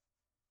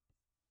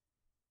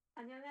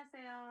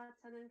안녕하세요.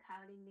 저는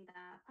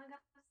가을입니다.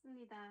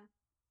 반갑습니다.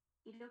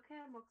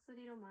 이렇게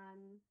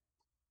목소리로만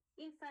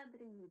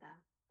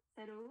인사드립니다.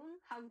 새로운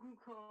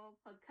한국어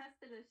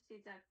팟캐스트를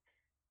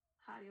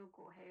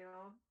시작하려고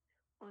해요.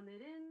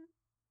 오늘은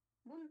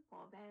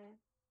문법에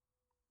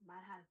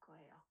말할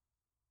거예요.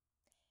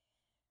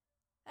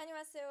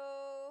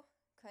 안녕하세요.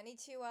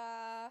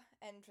 Konnichiwa.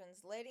 And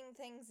translating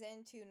things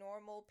into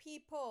normal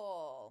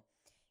people.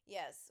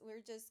 Yes,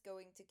 we're just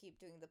going to keep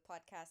doing the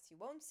podcast. You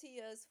won't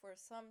see us for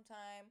some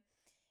time.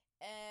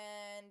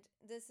 And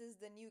this is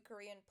the new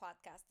Korean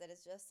podcast that is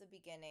just the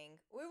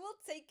beginning. We will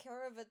take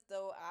care of it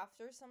though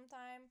after some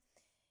time.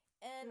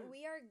 And 음,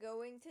 we are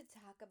going to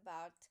talk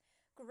about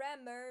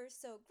grammar.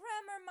 So,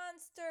 grammar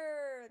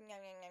monster.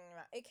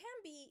 It can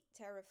be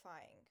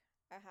terrifying,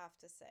 I have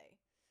to say.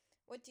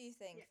 What do you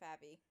think, yeah,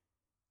 Fabi?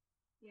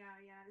 yeah.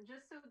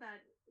 Just so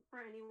that for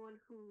anyone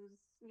who's,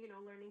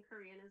 learning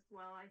Korean as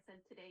well, I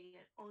said today,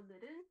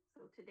 오늘은,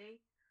 so today,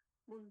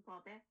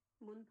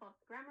 문법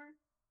grammar,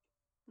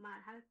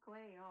 말할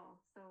거예요.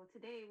 So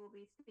today we'll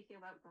be speaking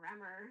about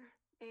grammar.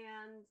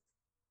 And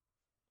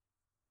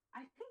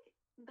I think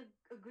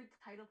a good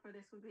title for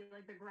this would be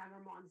like the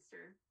grammar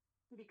monster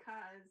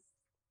because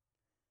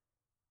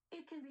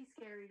it can be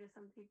scary to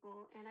some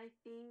people. And I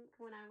think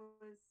when I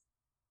was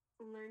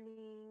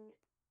learning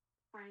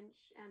French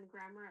and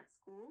grammar at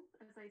school,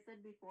 as I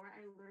said before,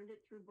 I learned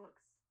it through books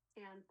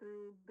and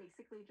through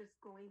basically just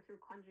going through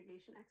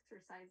conjugation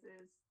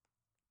exercises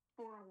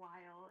for a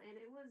while. And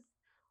it was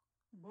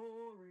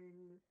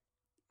boring.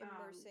 Um,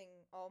 Immersing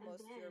and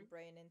almost your then,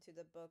 brain into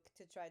the book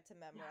to try to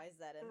yeah, memorize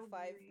that in so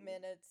five boring.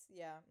 minutes.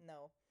 Yeah,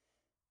 no.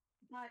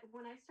 But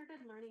when I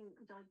started learning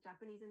like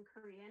Japanese and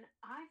Korean,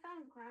 I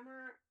found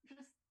grammar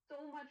just so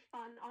much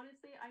fun.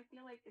 Honestly, I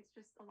feel like it's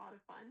just a lot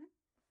of fun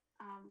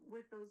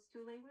with those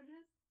two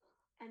languages.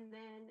 And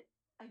then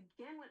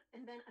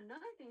and then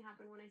another thing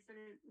happened when I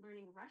started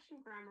learning Russian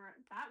grammar.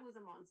 That was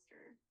a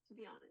monster, to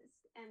be honest.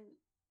 And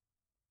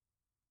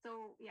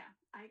so, yeah,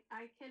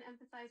 I can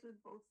empathize with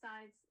both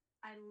sides.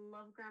 I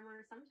love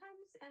grammar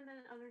sometimes, and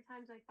then other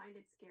times I find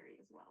it scary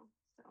as well.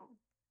 So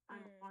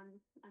I'm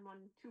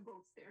on two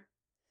boats there.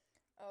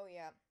 Oh,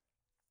 yeah.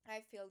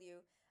 I feel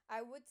you.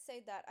 I would say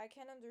that I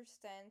can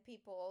understand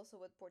people also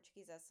with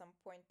Portuguese at some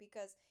point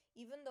because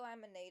even though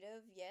I'm a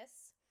native,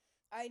 yes,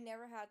 I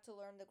never had to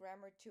learn the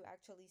grammar to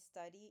actually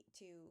study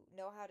to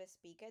know how to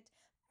speak it.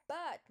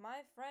 But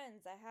my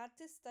friends, I had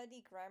to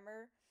study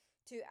grammar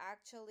to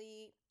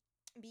actually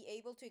be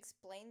able to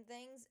explain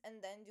things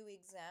and then do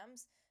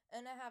exams.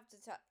 And I have to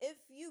tell, if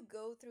you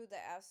go through the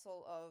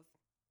hassle of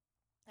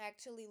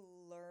actually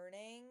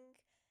learning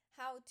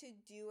how to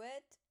do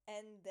it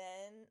and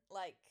then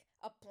like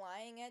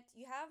applying it,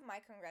 you have my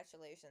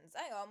congratulations.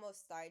 I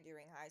almost died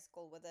during high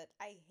school with it.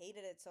 I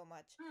hated it so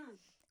much. Hmm,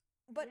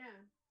 But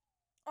yeah.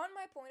 on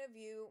my point of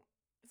view,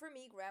 for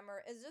me,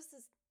 grammar is just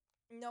this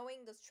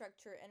knowing the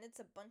structure and it's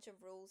a bunch of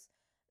rules.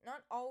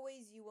 Not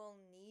always you will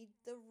need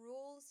the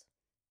rules.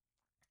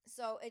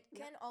 So it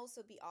Yep. can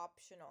also be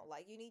optional.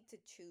 Like you need to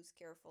choose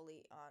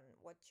carefully on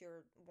what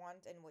you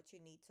want and what you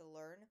need to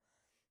learn.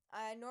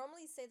 I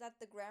normally say that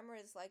the grammar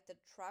is like the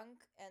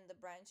trunk and the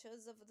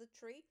branches of the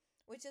tree,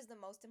 which is the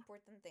most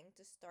important thing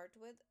to start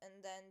with,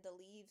 and then the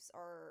leaves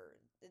are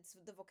it's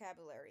the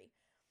vocabulary.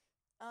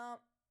 Um,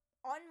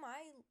 on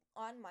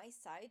my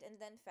side, and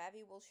then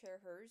Fabi will share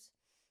hers.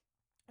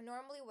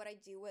 Normally, what I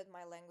do with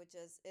my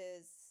languages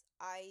is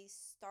I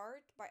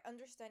start by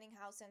understanding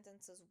how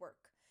sentences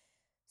work.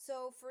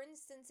 So, for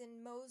instance,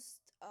 in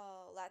most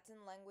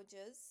Latin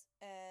languages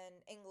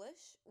and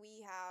English,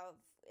 we have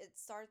it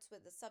starts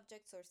with the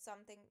subjects or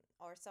something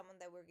or someone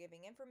that we're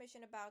giving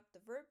information about,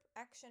 the verb,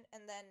 action,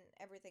 and then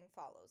everything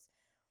follows.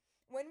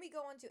 When we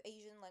go on to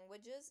Asian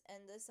languages,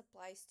 and this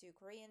applies to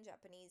Korean,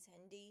 Japanese,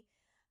 Hindi,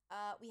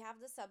 we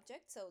have the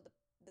subject, so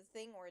the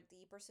thing or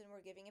the person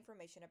we're giving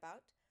information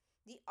about,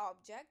 the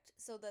object,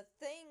 so the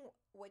thing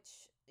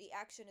which the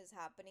action is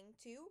happening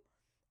to,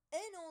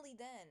 and only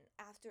then,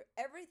 after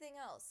everything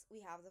else,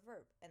 we have the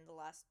verb in the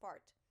last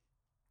part.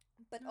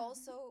 But Hmm.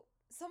 also,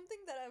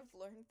 something that I've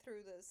learned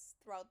through this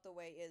throughout the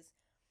way is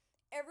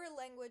every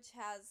language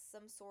has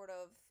some sort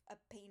of a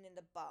pain in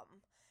the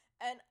bum.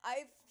 And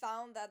I've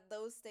found that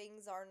those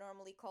things are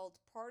normally called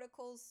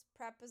particles,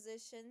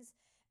 prepositions,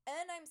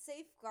 and I'm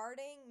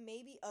safeguarding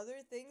maybe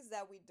other things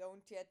that we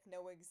don't yet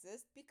know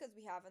exist because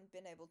we haven't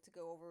been able to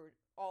go over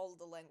all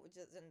the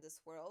languages in this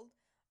world.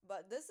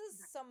 But this is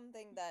Right.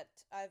 something that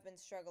I've been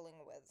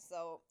struggling with.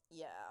 So,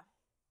 yeah.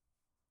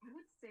 I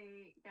would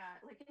say, yeah,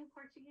 like in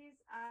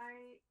Portuguese,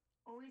 I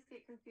always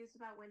get confused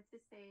about when to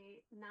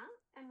say na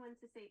and when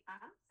to say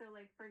a. So,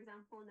 like, for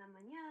example, na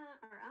mañana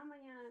or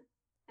amanhã.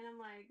 And I'm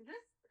like,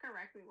 just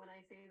correct me when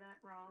I say that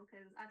wrong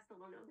because I still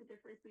don't know the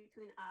difference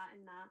between a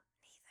and na. Neither.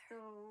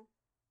 So,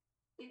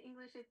 in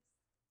English, it's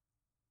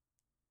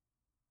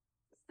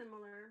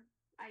similar.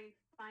 I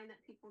find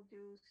that people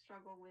do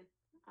struggle with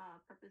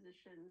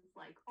prepositions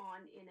like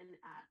on, in, and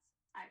at.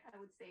 I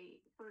would say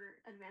for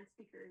advanced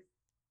speakers,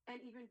 and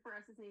even for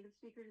us as native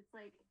speakers, it's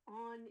like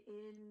on,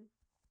 in.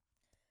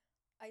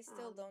 I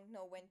still Um, don't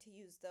know when to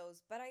use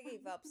those, but I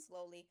gave up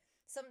slowly.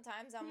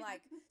 Sometimes I'm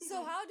like,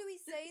 so how do we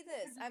just say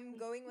this? I'm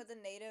going with a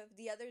native.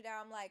 The other day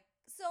I'm like,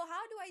 so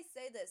how do I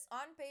say this?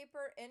 On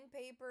paper, in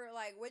paper,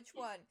 like which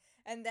one?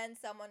 And then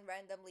someone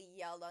randomly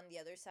yelled on the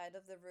other side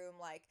of the room,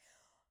 like,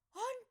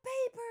 on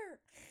paper!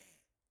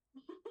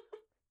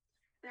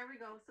 there we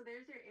go. So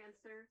there's your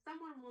answer.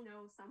 Someone will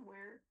know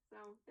somewhere,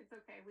 so it's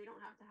okay. We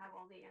don't have to have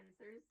all the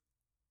answers.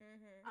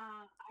 Mm-hmm.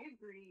 I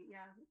agree.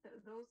 Yeah,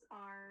 those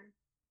are.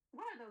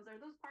 What are those? Are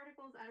those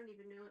particles? I don't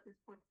even know at this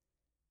point.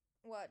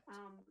 What?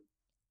 Um,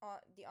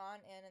 The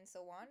on, in, and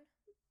so on?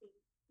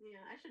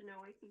 yeah, I should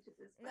know. I teach it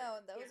this, but No,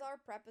 those yeah. are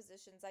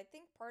prepositions. I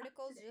think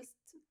particles Today.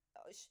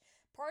 just.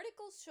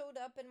 Particles showed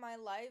up in my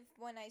life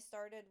when I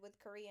started with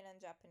Korean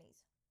and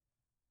Japanese.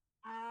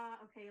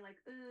 Okay, like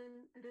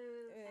ru,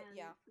 and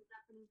Yeah. for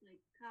Japanese like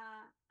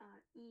ka, I,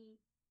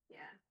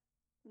 yeah,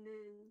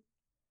 nun.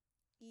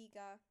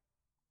 Iga.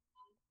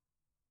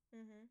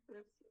 Mm-hmm. So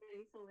there's too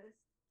many to list.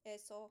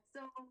 Eso.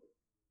 So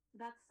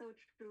that's so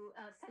true.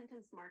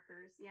 Sentence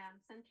markers, yeah,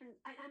 sentence.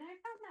 And I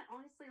found that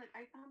honestly, like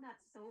I found that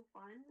so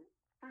fun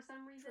for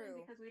some reason True.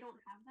 because we don't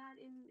have that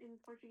in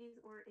Portuguese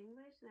or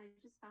English, and I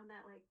just found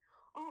that like,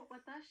 oh,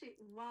 watashi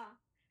wa,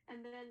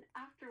 and then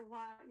after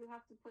wa, you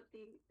have to put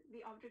the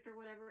object or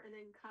whatever, and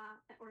then ka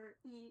or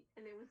I,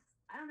 and it was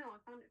I don't know, I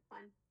found it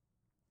fun.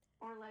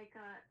 Or like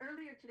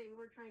earlier today, we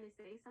were trying to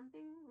say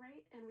something,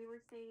 right? And we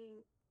were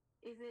saying,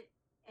 is it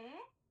e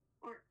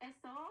or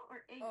eso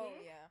or Oh,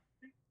 ege? yeah.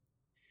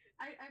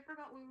 I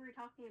forgot what we were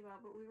talking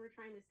about, but we were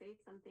trying to say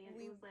something, and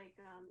it We was like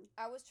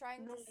I was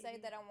trying no to say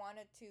ege. that I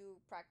wanted to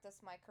practice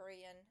my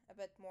Korean a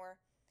bit more.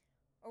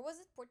 Or was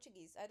it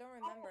Portuguese? I don't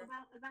Oh, remember.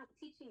 about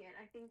teaching it.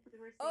 I think we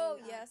were Oh,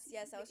 saying yes,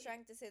 yes. teaching I was it.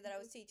 trying to say that I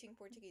was teaching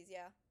Portuguese,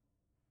 yeah.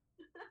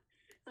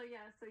 So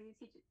yeah, so you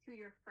teach it to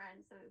your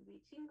friends, so it would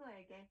be chingo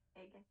ege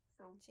ege.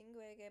 So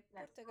Chinguege yes,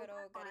 those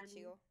Portugaro are fun.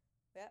 Garechio.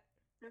 Yeah.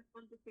 They're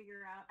fun to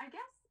figure out. I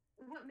guess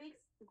what makes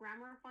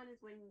grammar fun is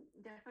when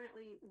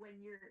definitely when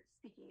you're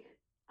speaking it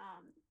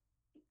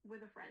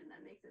with a friend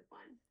that makes it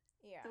fun.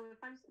 Yeah. So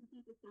if I'm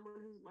speaking to someone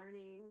who's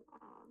learning,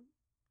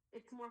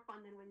 it's more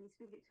fun than when you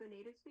speak it to a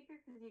native speaker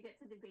because you get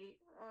to debate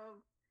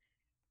of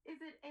is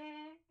it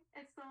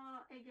eso,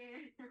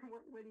 ege, or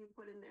what do you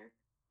put in there?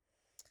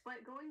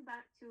 But going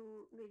back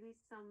to maybe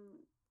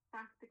some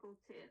practical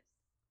tips,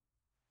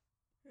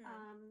 Hmm.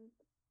 um,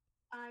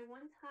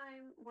 one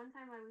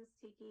time I was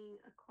taking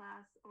a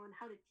class on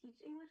how to teach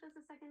English as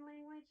a second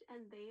language,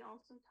 and they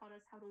also taught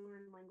us how to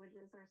learn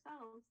languages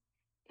ourselves.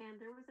 And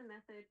there was a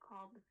method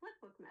called the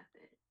flipbook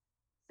method.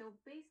 So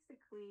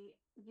basically,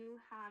 you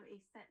have a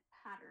set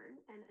pattern,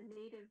 and a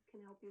native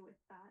can help you with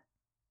that.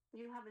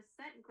 You have a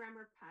set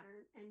grammar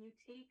pattern, and you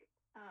take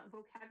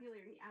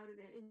vocabulary out of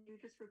it, and you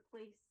just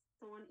replace.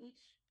 So on each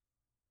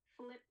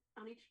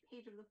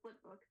page of the flip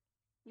book,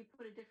 you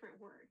put a different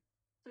word.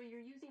 So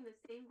you're using the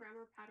same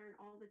grammar pattern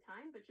all the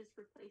time, but just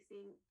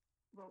replacing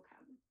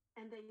vocab.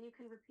 And then you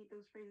can repeat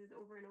those phrases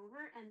over and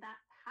over, and that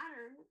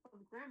pattern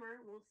of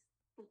grammar will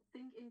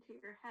sink into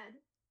your head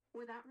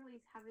without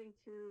really having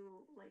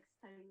to like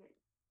study it.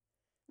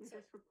 You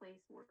So just replace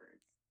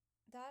words.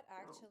 that So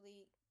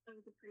actually, that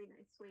was a pretty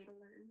nice way to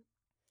learn.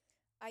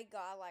 I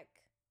got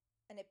like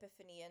an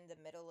epiphany in the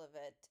middle of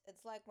it.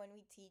 It's like when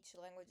we teach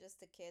languages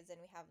to kids and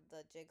we have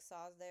the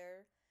jigsaws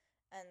there,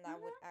 and that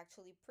would Mm-hmm.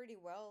 actually pretty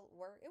well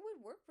work. It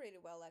would work pretty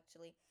well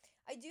actually.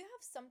 I do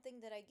have something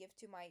that I give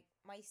to my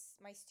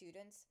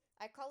students.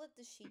 I call it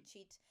the sheet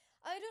sheet.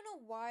 I don't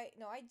know why.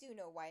 No, I do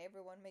know why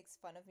everyone makes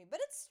fun of me, but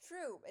it's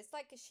true. It's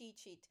like a sheet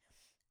sheet.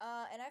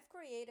 And I've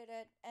created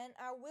it, and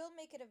I will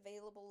make it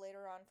available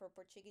later on for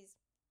Portuguese.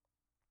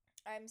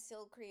 I'm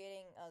still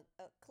creating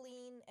a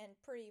clean and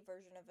pretty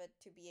version of it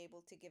to be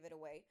able to give it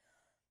away.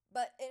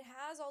 But it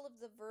has all of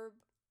the verb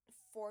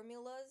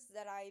formulas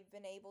that I've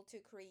been able to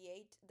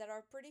create that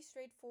are pretty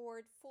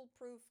straightforward,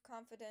 foolproof,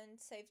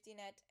 confident, safety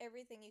net,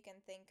 everything you can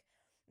think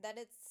that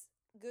it's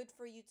good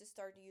for you to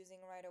start using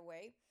right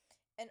away.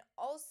 And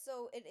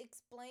also, it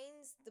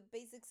explains the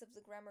basics of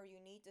the grammar you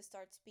need to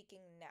start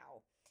speaking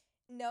now.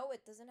 No,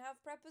 it doesn't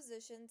have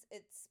prepositions,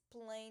 it's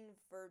plain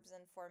verbs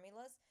and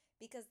formulas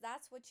because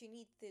that's what you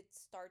need to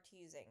start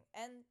using.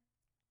 And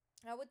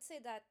I would say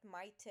that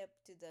my tip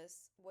to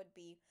this would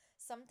be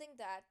something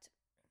that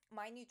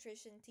my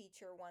nutrition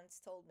teacher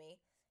once told me.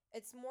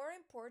 It's more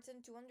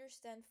important to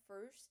understand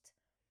first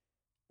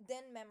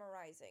than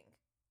memorizing.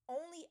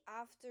 Only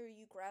after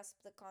you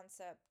grasp the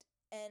concept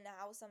and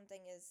how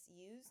something is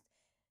used,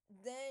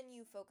 then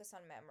you focus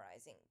on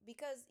memorizing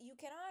because you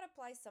cannot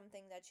apply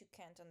something that you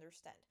can't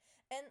understand.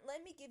 And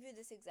let me give you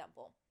this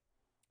example.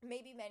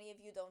 Maybe many of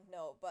you don't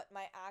know, but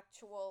my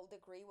actual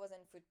degree was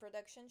in food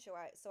production, so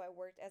I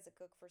worked as a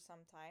cook for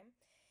some time.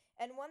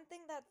 And one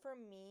thing that for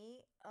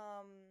me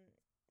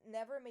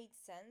never made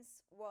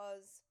sense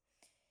was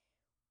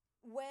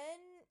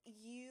when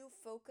you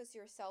focus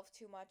yourself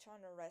too much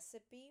on a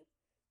recipe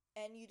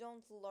and you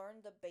don't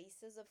learn the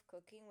basis of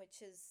cooking, which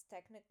is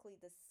technically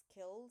the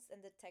skills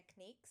and the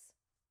techniques.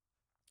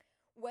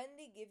 when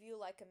they give you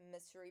like a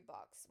mystery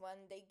box,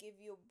 when they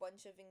give you a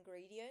bunch of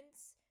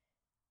ingredients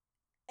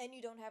and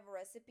you don't have a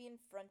recipe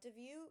in front of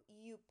you,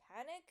 you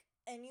panic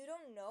and you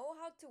don't know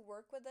how to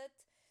work with it.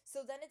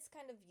 So then it's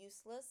kind of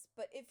useless.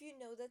 But if you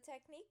know the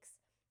techniques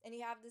and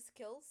you have the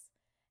skills,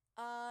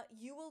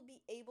 you will be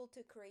able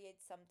to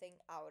create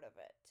something out of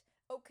it.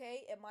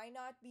 Okay, it might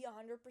not be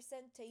 100%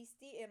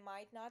 tasty, it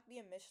might not be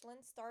a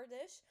Michelin star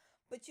dish,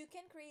 but you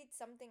can create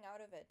something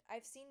out of it.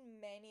 I've seen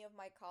many of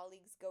my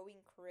colleagues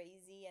going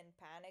crazy and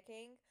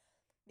panicking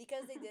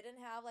because they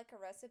didn't have like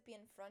a recipe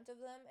in front of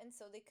them, and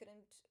so they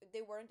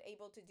weren't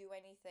able to do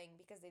anything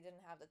because they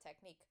didn't have the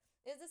technique.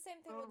 It's the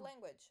same thing with Oh,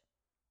 language.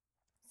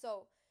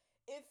 So,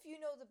 if you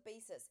know the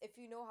basis,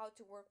 if you know how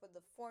to work with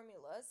the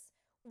formulas,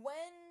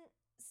 when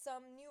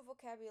some new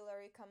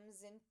vocabulary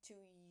comes into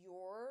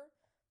your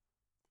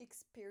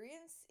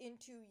experience,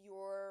 into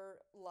your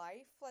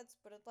life, let's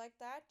put it like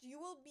that, you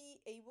will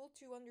be able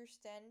to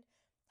understand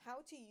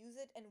how to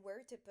use it and where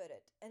to put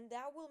it. And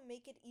that will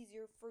make it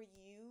easier for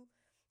you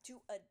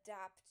to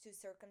adapt to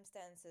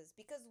circumstances.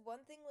 Because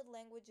one thing with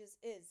languages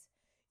is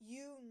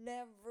you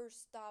never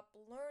stop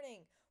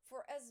learning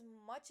for as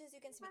much as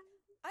you can speak.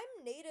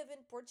 I'm native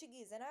in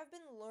Portuguese and I've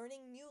been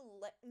learning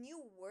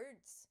new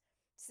words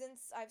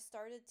since I've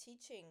started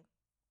teaching.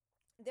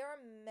 There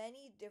are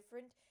many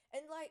different,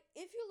 and like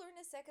if you learn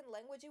a second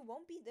language it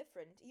won't be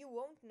different, you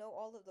won't know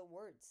all of the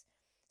words.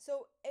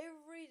 So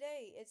every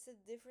day it's a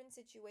different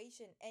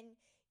situation, and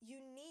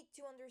you need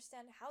to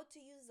understand how to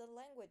use the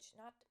language,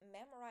 not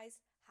memorize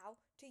how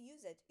to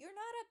use it. You're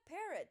not a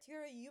parrot,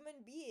 you're a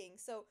human being.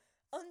 So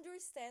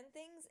understand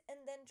things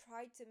and then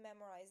try to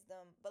memorize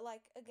them. But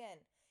like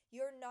again,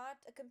 you're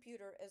not a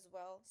computer as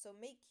well, so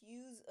make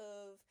use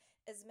of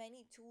as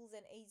many tools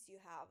and aids you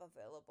have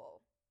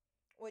available.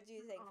 What do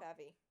you think, oh,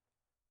 Fabi?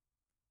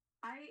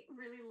 I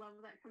really love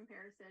that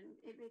comparison.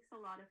 It makes a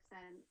lot of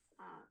sense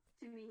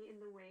to me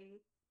in the way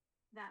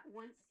that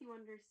once you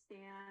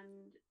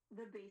understand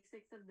the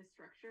basics of the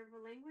structure of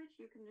a language,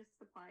 you can just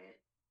apply it,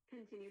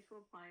 continue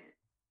to apply it.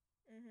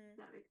 Mm-hmm.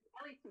 That makes,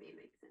 at least to me, it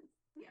makes sense.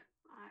 Yeah,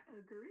 I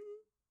agree.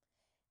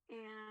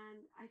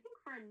 And I think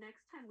for our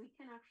next time, we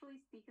can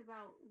actually speak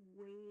about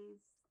ways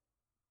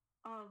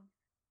of,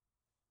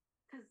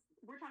 because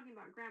we're talking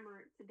about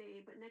grammar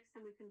today, but next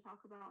time we can talk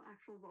about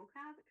actual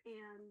vocab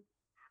and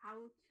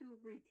how to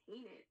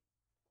retain it,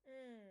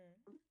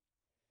 Mm,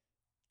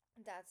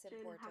 that's and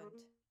important.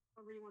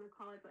 however you want to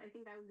call it. But I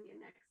think that would be a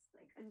next,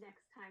 like a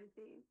next time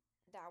thing.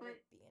 That would But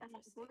be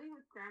interesting. going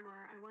with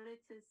grammar, I wanted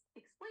to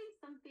explain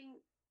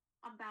something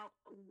about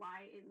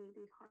why it may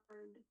be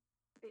hard.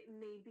 It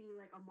may be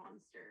like a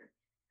monster,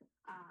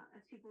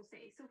 as people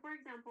say. So, for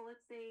example,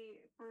 let's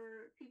say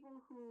for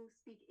people who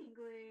speak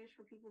English,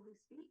 for people who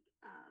speak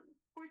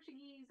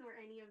Portuguese or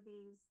any of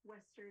these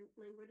Western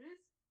languages,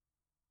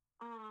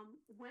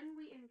 when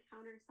we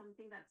encounter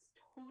something that's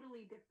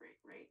totally different,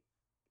 right?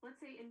 Let's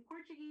say in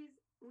Portuguese,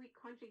 we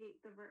conjugate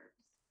the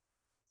verbs,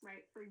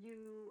 right? For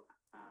you,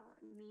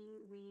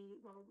 me, we,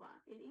 blah, blah, blah.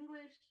 In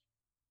English,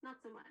 not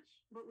so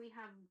much, but we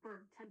have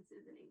verb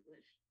tenses in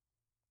English.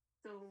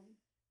 So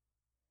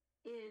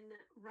in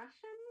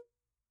Russian,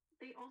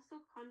 they also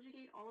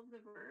conjugate all of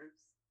the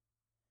verbs,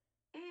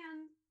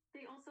 and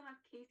they also have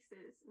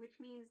cases, which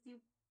means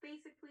you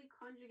basically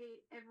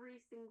conjugate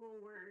every single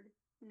word,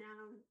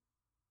 noun,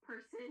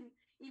 person,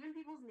 even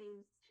people's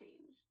names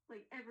change.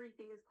 Like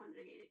everything is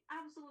conjugated,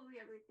 absolutely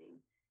everything.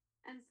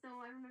 And so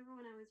I remember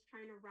when I was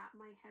trying to wrap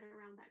my head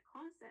around that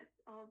concept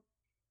of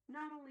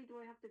not only do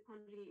I have to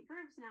conjugate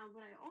verbs now,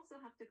 but I also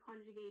have to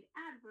conjugate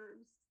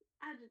adverbs,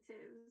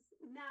 adjectives,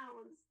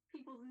 nouns,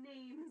 people's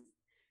names.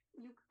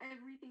 You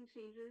everything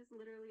changes,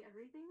 literally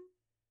everything.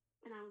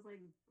 And I was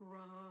like,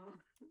 bruh,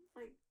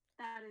 like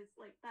that is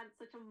like that's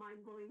such a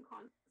mind blowing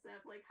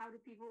concept. Like how do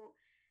people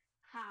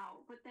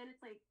how? But then it's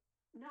like,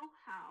 no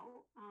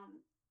how.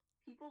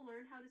 People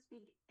learn how to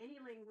speak any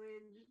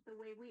language the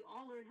way we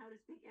all learn how to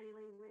speak any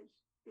language.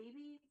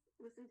 Babies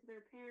listen to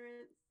their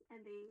parents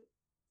and they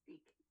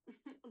speak.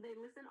 They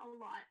listen a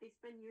lot. They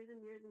spend years and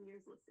years and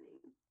years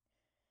listening,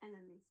 and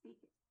then they speak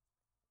it.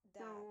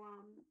 That. So,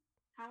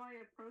 how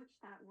I approached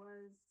that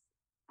was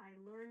I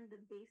learned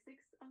the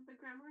basics of the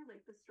grammar,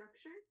 like the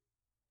structure.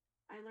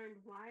 I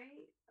learned why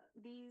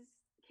these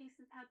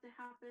cases had to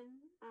happen,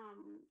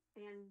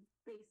 and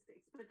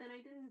basics. But then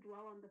I didn't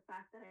dwell on the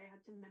fact that I had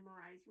to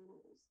memorize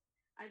rules.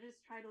 I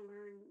just try to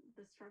learn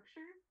the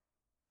structure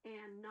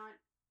and not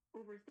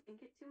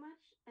overthink it too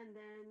much. And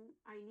then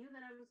I knew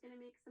that I was going to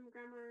make some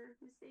grammar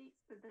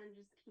mistakes, but then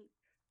just keep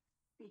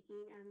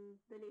speaking, and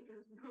the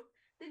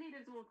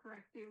natives will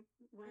correct you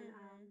when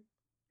Mm-hmm.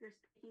 your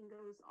speaking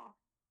goes off,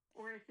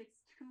 or if it's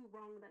too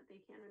wrong that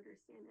they can't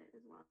understand it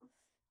as well.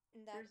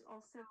 That. There's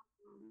also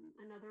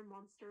another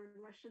monster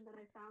in Russian that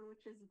I found,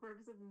 which is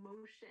verbs of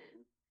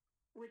motion,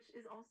 which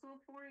is also a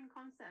foreign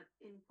concept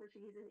in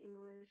Portuguese and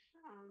English.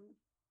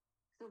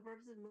 So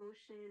verbs of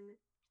motion,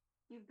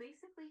 you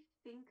basically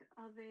think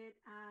of it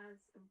as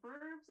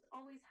verbs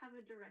always have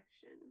a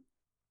direction,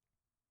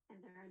 and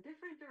there are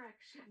different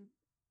directions.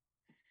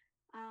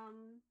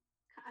 Um,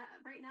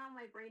 right now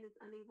my brain is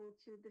unable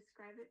to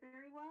describe it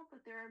very well,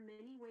 but there are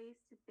many ways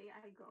to say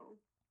I go.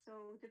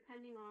 So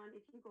depending on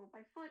if you go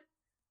by foot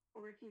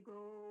or if you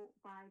go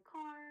by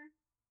car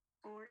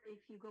or if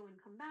you go and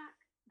come back,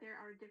 there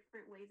are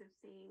different ways of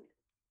saying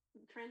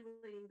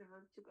translating the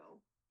verb to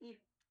go. If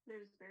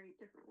there's very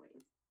different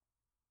ways.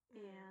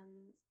 Mm. And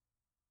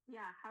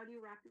yeah, how do you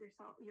wrap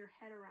your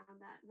head around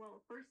that?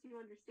 Well, first you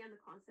understand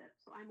the concept,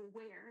 so I'm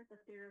aware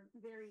that there are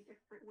very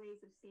different ways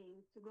of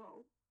saying to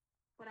go,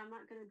 but I'm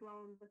not going to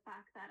dwell on the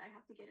fact that I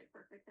have to get it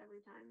perfect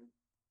every time.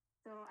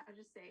 So I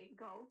just say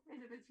go,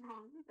 and if it's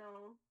wrong,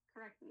 they'll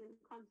correct me in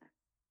context.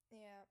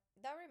 Yeah,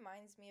 that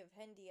reminds me of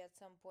Hindi at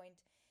some point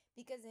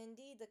because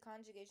Hindi, the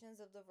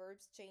conjugations of the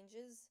verbs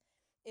changes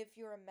if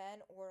you're a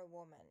man or a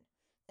woman.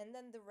 And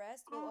then the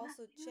rest will Oh, that's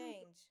also you.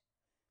 change.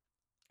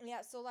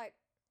 Yeah, so like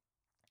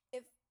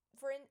if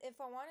if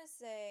I want to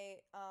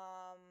say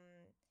uh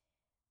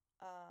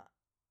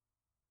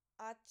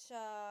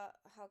acha,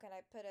 how can I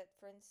put it?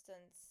 For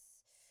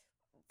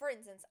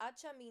instance,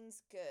 acha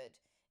means good.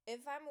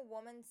 If I'm a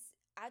woman,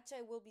 acha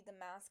will be the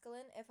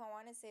masculine. If I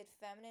want to say it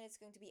feminine, it's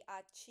going to be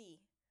achi.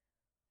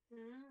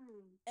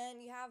 Mm.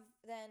 And you have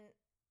then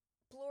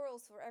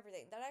plurals for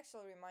everything. That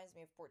actually reminds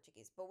me of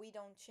Portuguese, but we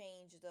don't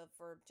change the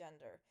verb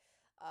gender,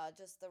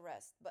 just the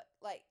rest. But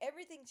like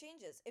everything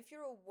changes. If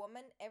you're a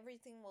woman,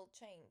 everything will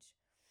change.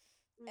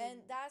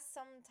 And Mm. that's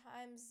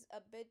sometimes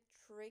a bit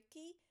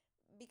tricky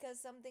because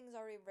some things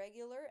are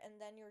irregular and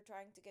then you're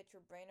trying to get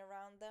your brain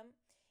around them.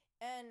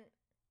 And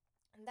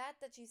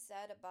that you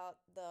said about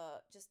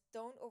the just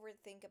don't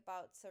overthink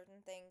about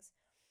certain things,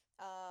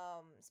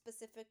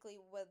 specifically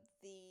with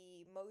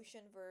the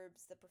motion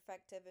verbs, the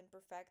perfective,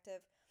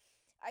 imperfective.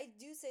 I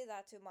do say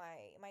that to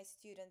my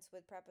students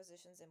with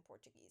prepositions in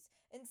Portuguese.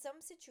 In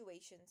some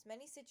situations,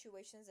 many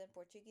situations in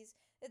Portuguese,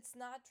 it's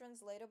not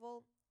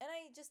translatable, and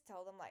I just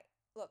tell them like,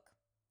 look,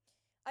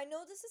 I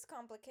know this is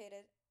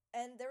complicated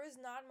and there is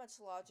not much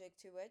logic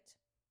to it.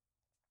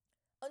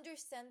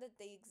 Understand that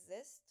they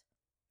exist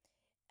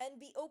and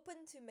be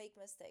open to make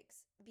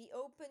mistakes. Be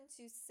open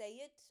to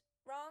say it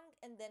wrong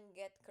and then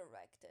get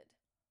corrected.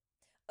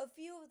 A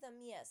few of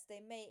them, yes, they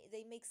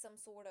make some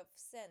sort of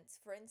sense.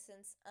 For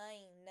instance,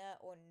 ein,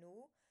 na, or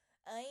nu.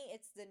 Ein,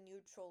 it's the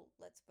neutral,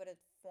 let's put it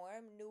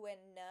form. Nu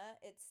and na,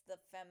 it's the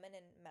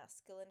feminine,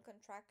 masculine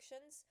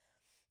contractions.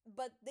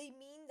 But they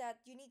mean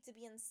that you need to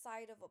be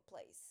inside of a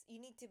place. You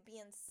need to be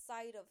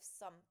inside of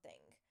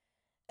something.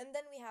 And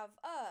then we have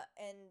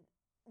and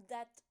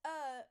that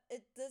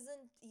it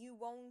doesn't, you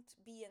won't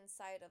be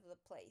inside of the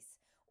place.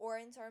 Or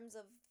in terms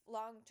of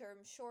long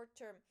term, short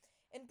term,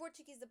 in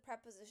Portuguese the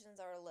prepositions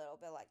are a little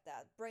bit like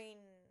that. Brain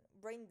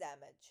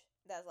damage.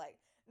 That's like,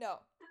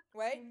 no,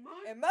 wait,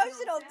 Emotional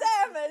emotional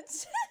damage. damage.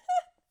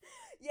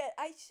 Yeah,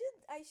 I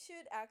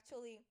should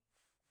actually,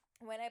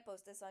 when I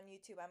post this on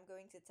YouTube, I'm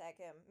going to tag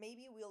him.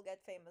 Maybe we'll get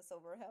famous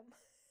over him.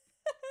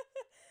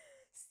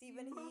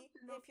 Stephen He,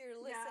 Emotional. if you're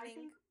Yeah, I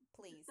listening, think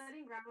please.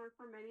 studying grammar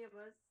for many of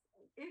us,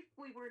 if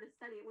we were to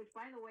study it, which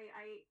by the way,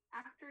 I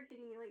after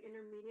hitting like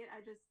intermediate,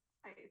 I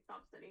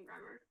stopped studying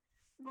grammar.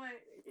 But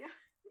yeah,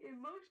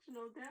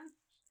 emotional damage.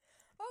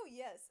 Oh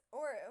yes,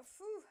 or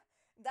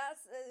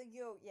that's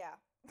yeah.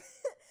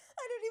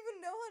 I don't even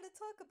know how to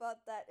talk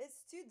about that.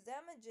 It's too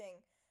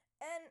damaging,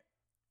 and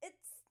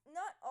it's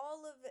not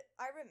all of it.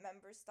 I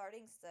remember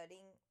starting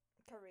studying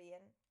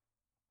Korean.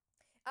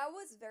 I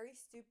was very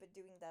stupid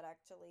doing that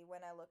actually.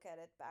 When I look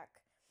at it back,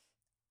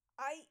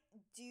 I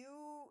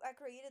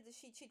created the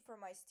cheat sheet for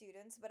my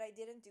students, but I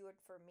didn't do it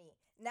for me.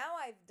 Now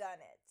I've done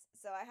it.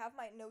 So I have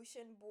my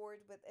Notion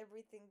board with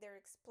everything there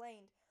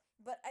explained,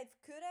 but I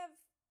could have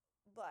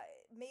but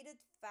made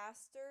it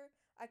faster.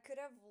 I could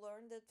have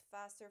learned it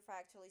faster if I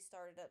actually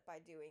started it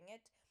by doing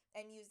it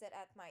and used it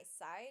at my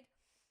side.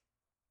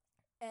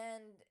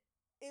 And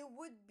it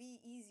would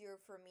be easier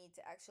for me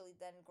to actually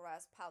then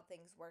grasp how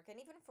things work. And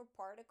even for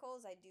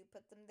particles, I do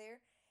put them there.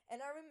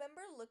 And I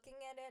remember looking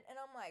at it and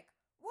I'm like,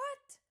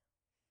 what?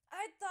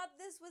 I thought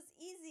this was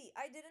easy.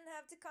 I didn't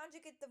have to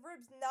conjugate the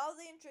verbs. Now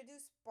they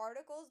introduce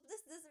particles.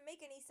 This doesn't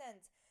make any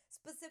sense.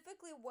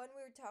 Specifically when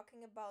we were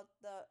talking about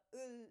the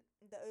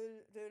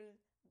rul,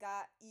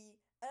 ga, I.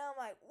 And I'm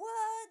like,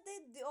 what?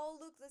 They all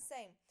look the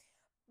same.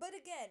 But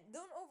again,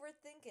 don't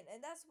overthink it. And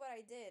that's what I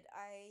did.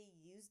 I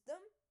used them.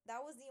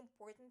 That was the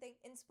important thing.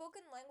 In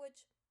spoken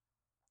language,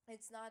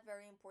 it's not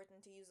very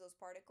important to use those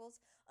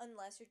particles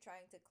unless you're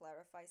trying to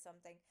clarify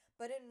something.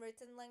 But in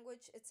written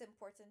language, it's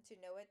important to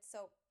know it.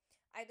 So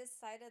I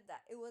decided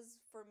that it was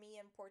for me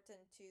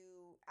important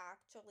to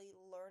actually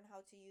learn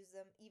how to use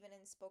them even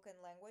in spoken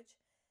language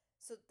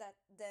so that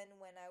then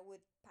when I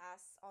would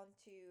pass on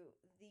to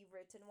the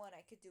written one,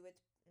 I could do it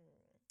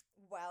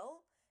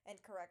well and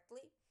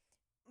correctly.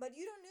 But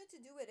you don't need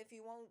to do it if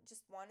you won't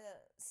just want to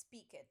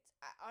speak it.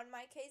 On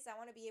my case, I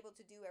want to be able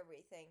to do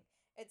everything.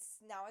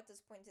 It's now at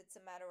this point, it's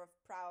a matter of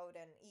proud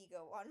and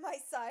ego on my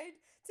side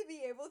to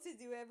be able to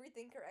do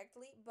everything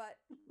correctly. But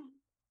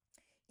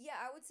yeah,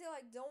 I would say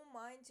like don't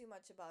mind too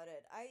much about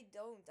it. I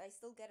don't. I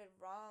still get it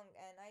wrong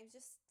and I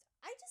just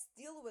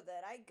deal with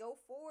it. I go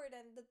forward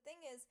and the thing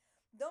is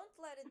Don't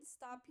let it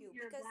stop Put you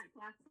your because black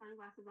glass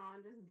sunglasses on,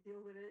 just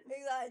deal with it.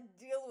 you gotta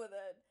deal with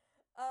it.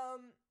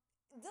 Um,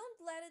 don't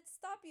let it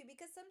stop you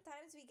because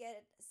sometimes we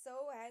get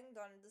so hanged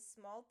on the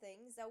small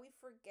things that we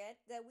forget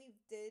that we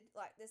did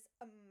like this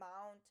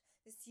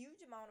huge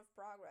amount of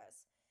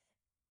progress,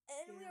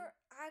 and Yeah. we're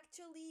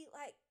actually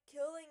like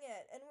killing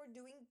it, and we're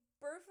doing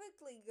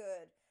perfectly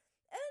good.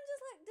 And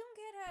just like don't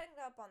get hanged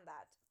up on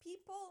that.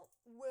 People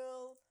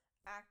will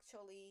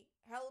actually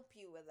help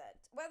you with it,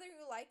 whether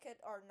you like it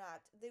or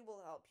not. They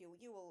will help you.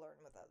 You will learn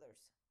with others.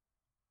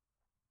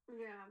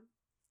 Yeah.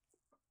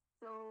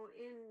 So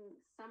in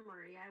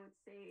summary, I would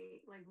say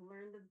like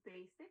learn the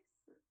basics.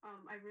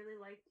 I really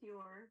liked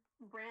your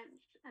branch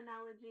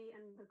analogy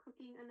and the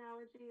cooking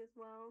analogy as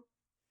well.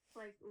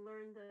 Like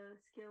learn the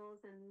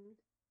skills and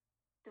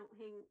don't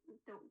hang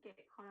don't get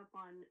caught up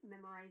on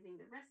memorizing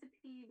the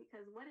recipe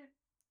because what if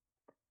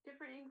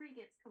different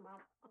ingredients come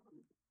up?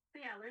 So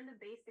yeah, learn the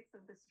basics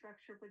of the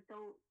structure, but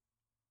don't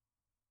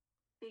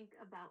think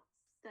about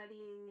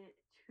studying it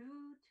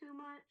too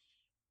much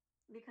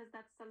because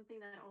that's something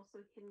that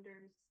also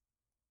hinders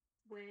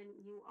when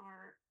you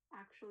are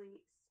actually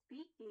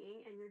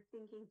speaking and you're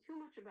thinking too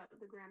much about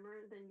the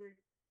grammar, then you're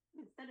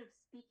instead of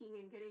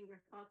speaking and getting your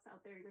thoughts out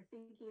there, you're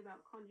thinking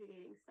about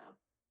conjugating stuff.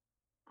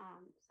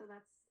 So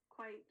that's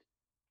quite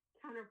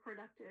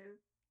counterproductive.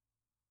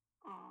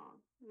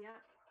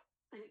 Yep,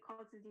 and it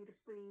causes you to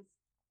freeze.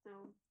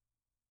 So,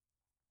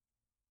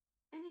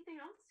 anything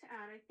else to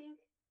add? I think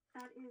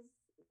that is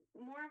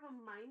more of a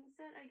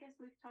mindset. I guess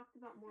we've talked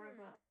about more of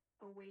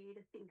Hmm. a way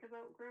to think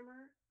about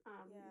grammar.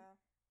 Yeah.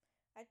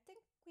 I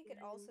think we could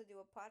And also do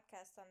a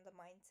podcast on the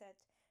mindset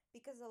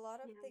because a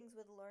lot of yeah, things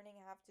with learning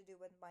have to do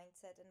with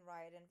mindset and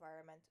right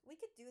environment. We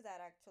could do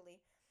that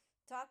actually.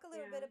 Talk a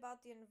little bit yeah,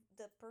 about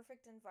the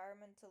perfect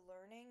environment to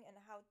learning and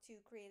how to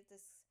create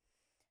this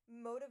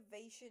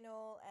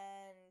motivational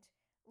and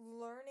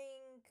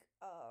learning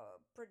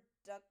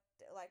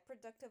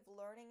productive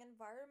learning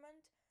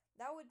environment.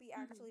 That would be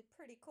mm-hmm. actually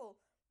pretty cool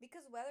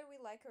because whether we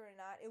like it or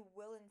not, it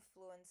will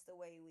influence the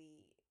way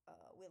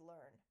we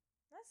learn.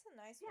 That's a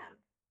nice Yeah. one.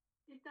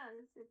 It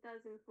does. It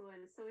does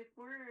influence. So if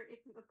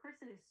a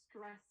person is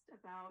stressed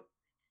about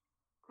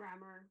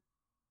grammar,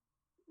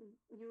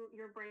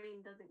 your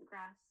brain doesn't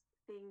grasp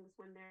things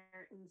when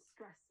they're in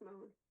stress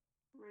mode,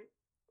 right?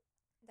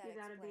 That You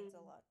gotta be explains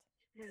a lot.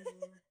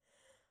 chill,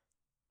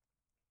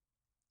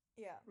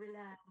 Yeah.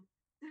 relax,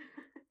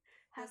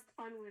 have Just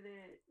fun with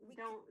it. we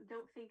could.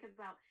 Don't think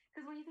about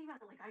because when you think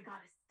about like I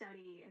gotta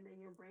study, and then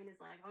your brain is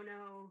like, oh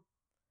no,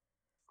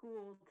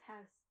 school,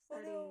 tests, Oh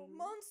no, studying.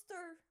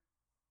 monster.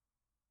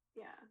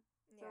 Yeah.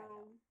 Yeah, no.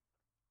 So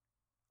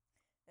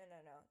No, no,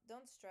 no.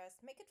 Don't stress.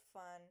 Make it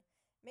fun.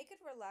 Make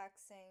it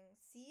relaxing.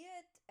 See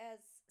it as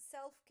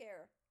self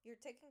care. You're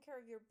taking care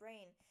of your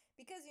brain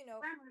because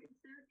grammar is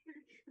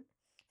therapeutic.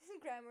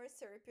 grammar is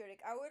therapeutic.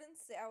 I wouldn't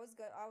say I was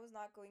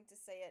not going to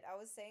say it. I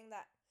was saying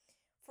that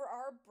for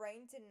our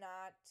brain to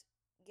not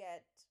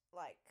get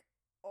like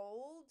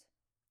old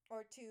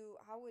or to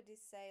how would you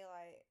say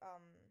like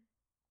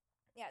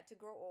yeah, to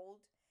grow old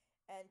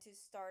and to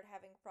start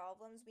having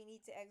problems, we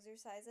need to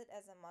exercise it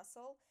as a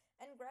muscle.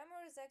 And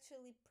grammar is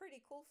actually pretty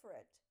cool for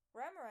it.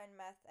 Grammar and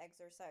math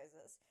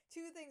exercises.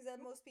 Two things that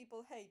most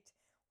people hate.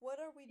 What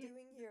are we Yeah.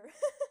 doing here?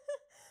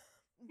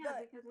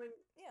 Yeah, But because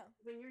yeah.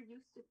 when you're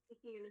used to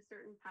speaking in a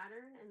certain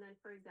pattern, and then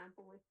for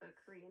example with the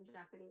Korean,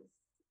 Japanese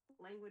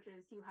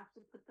languages, you have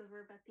to put the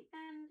verb at the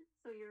end,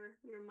 so your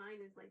mind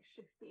is like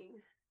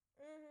shifting.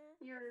 Mhm.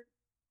 You're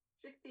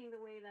shifting the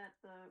way that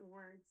the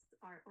words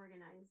are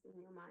organized in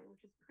your mind,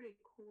 which is pretty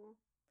cool.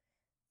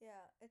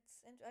 Yeah,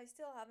 I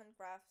still haven't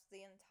grasped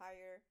the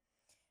entire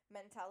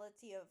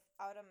mentality of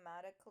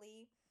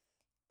automatically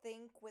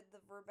think with the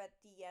verb at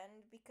the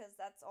end because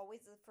that's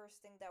always the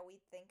first thing that we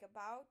think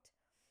about.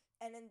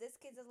 And in this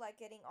case, it's like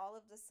getting all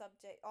of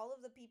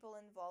the people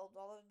involved,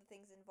 all of the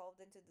things involved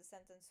into the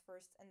sentence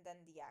first and then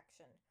the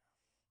action.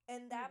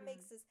 And that Mm-hmm.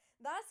 makes us,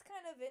 that's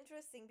kind of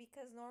interesting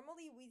because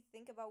normally we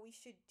think about we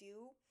should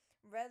do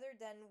rather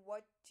than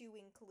what to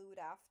include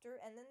after.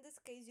 And in this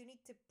case, you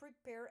need to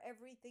prepare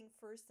everything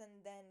first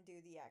and then do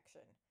the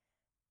action.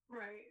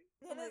 Right.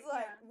 And it's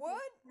Like like, yeah, like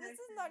what? This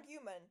I is not said.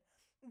 human.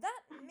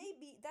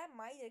 That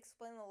might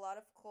explain a lot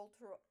of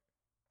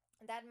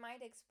that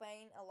might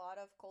explain a lot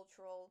of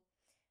cultural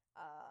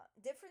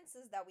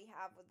differences that we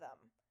have with them,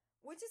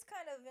 which is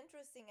kind of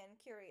interesting and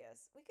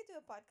curious. We could do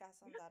a podcast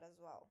on Yep, that as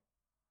well.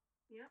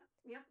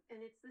 yep. And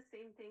it's the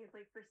same thing. It's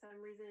like for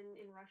some reason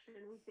in Russian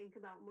we think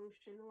about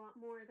motion a lot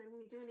more than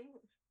we do in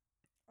English,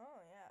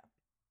 Oh, yeah.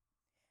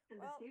 and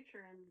the Well,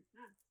 future and the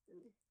past.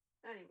 And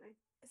anyway,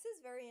 this is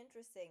very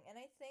interesting, and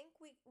I think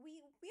we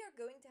are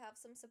going to have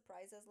some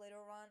surprises later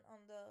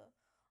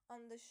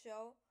on the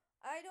show.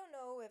 I don't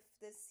know if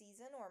this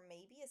season or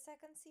maybe a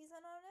second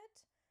season on it.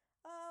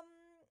 Um,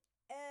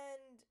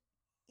 and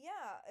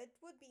yeah, it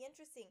would be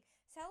interesting.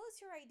 Tell us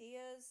your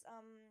ideas.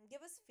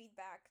 Give us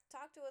feedback.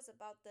 Talk to us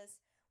about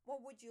this.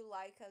 What would you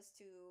like us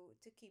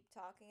to keep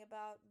talking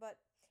about? But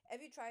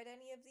have you tried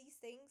any of these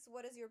things?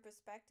 What is your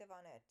perspective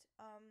on it?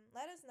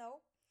 Let us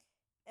know.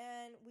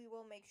 and we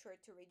will make sure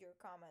to read your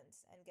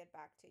comments and get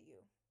back to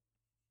you.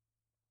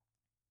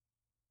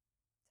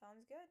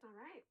 Sounds good? All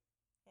right.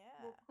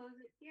 We'll Yeah. close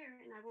it here,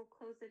 and I will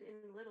close it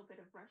in a little bit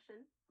of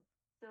Russian.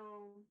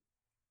 So,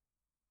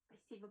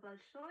 спасибо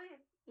большое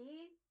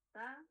и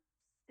до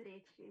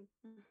встречи.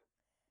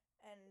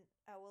 And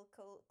I will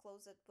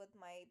close it with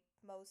my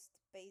most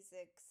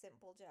basic,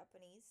 simple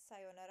Japanese,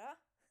 sayonara,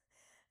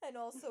 and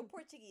also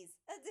Portuguese,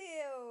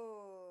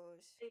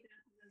 adeus, ありが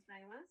とうござ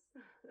います。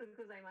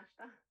ございまし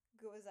た。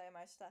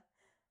gozaimashita.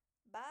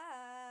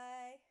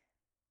 Bye.